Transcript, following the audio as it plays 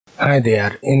Hi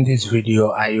there, in this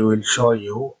video I will show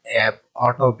you app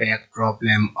auto back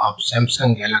problem of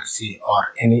Samsung Galaxy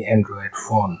or any Android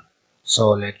phone. So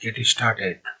let's get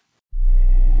started.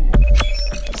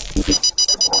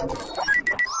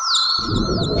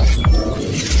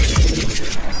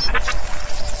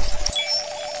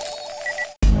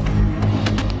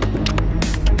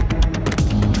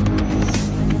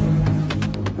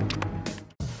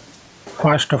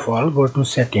 First of all, go to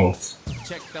settings.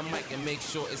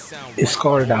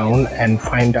 Scroll down and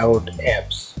find out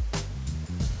apps.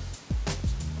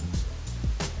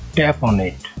 Tap on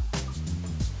it.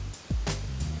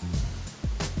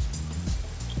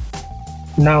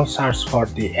 Now search for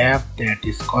the app that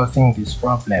is causing this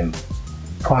problem.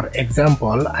 For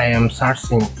example, I am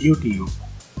searching YouTube.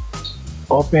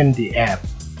 Open the app.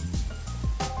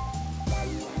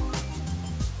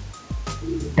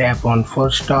 Tap on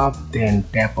full stop, then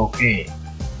tap OK.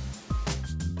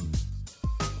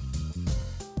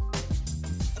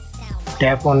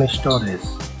 Tap on storage.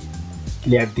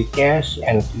 Clear the cache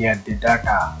and clear the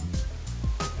data.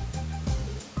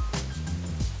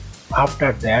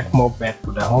 After that, move back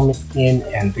to the home screen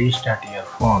and restart your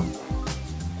phone.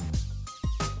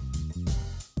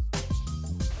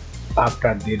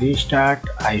 After the restart,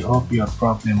 I hope your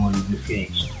problem will be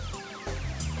fixed.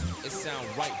 It sound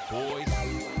right, boys.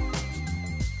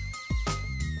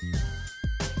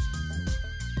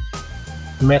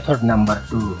 Method number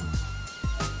 2.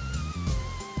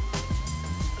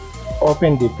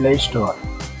 Open the Play Store.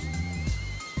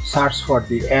 Search for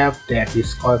the app that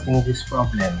is causing this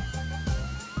problem.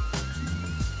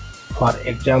 For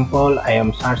example, I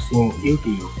am searching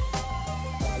YouTube.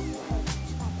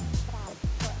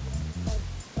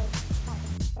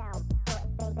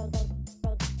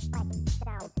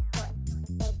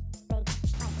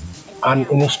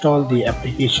 Uninstall the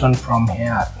application from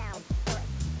here.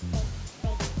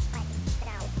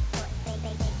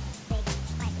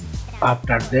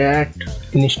 After that,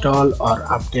 install or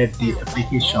update the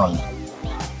application.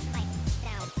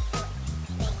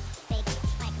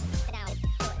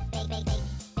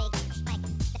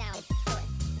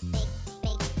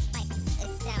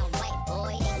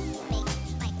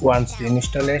 Once the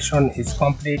installation is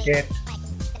completed,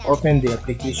 open the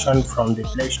application from the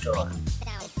Play Store.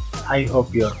 I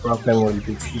hope your problem will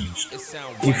be fixed.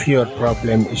 If your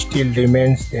problem still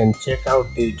remains, then check out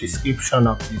the description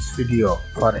of this video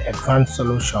for advanced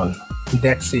solution.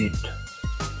 That's it.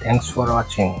 Thanks for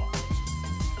watching.